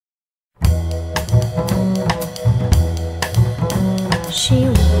She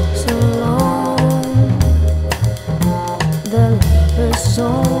walks alone, the lover's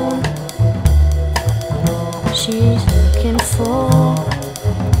zone. She's looking for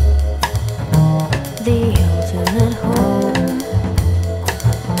the ultimate home.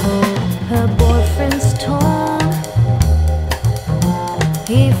 Her boyfriend's torn,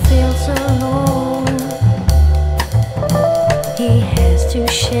 he feels alone. He has to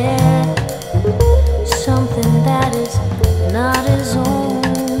share something that is not his own.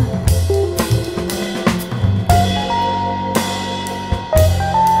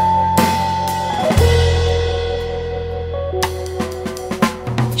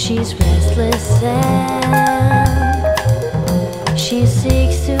 She's restless and she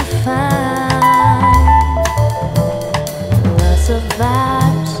seeks to find lots of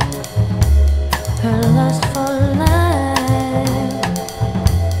vibes, her lust for life.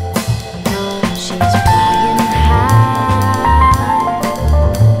 She's flying high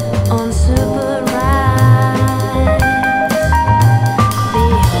on super rides, the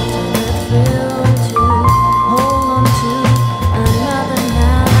ultimate thrill to hold on to another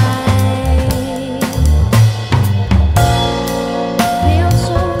night. Feels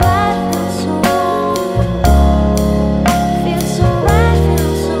so right, feels so wrong. Feels so right,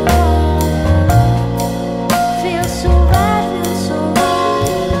 feels so wrong. Feels so right, feels so wrong.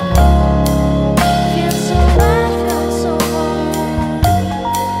 Feels so right, feels so wrong.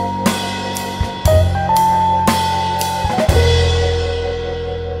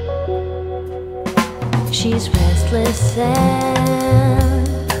 She's restless and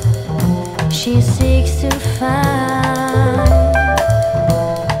she seeks to find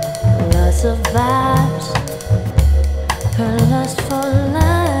lots of vibes, her lust for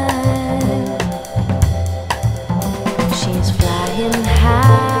life. She's flying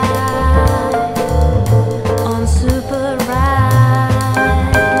high on super rides,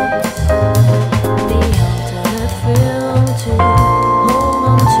 the ultimate thrill to hold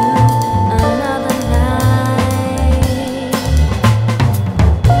on to another night.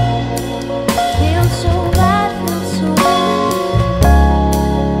 Feels so right, feels so wrong.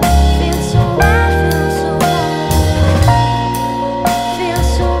 Feels so right, feels so wrong. Feels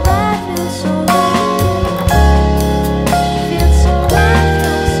so right, feels so wrong. Feels so right,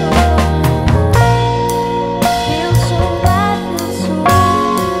 feels so wrong. Feels so right, feels so wrong.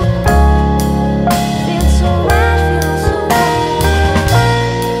 Feels so right, feels so wrong.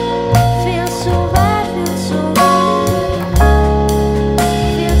 Feels so right, feels so wrong.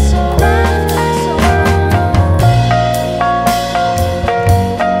 Feels so right, feels so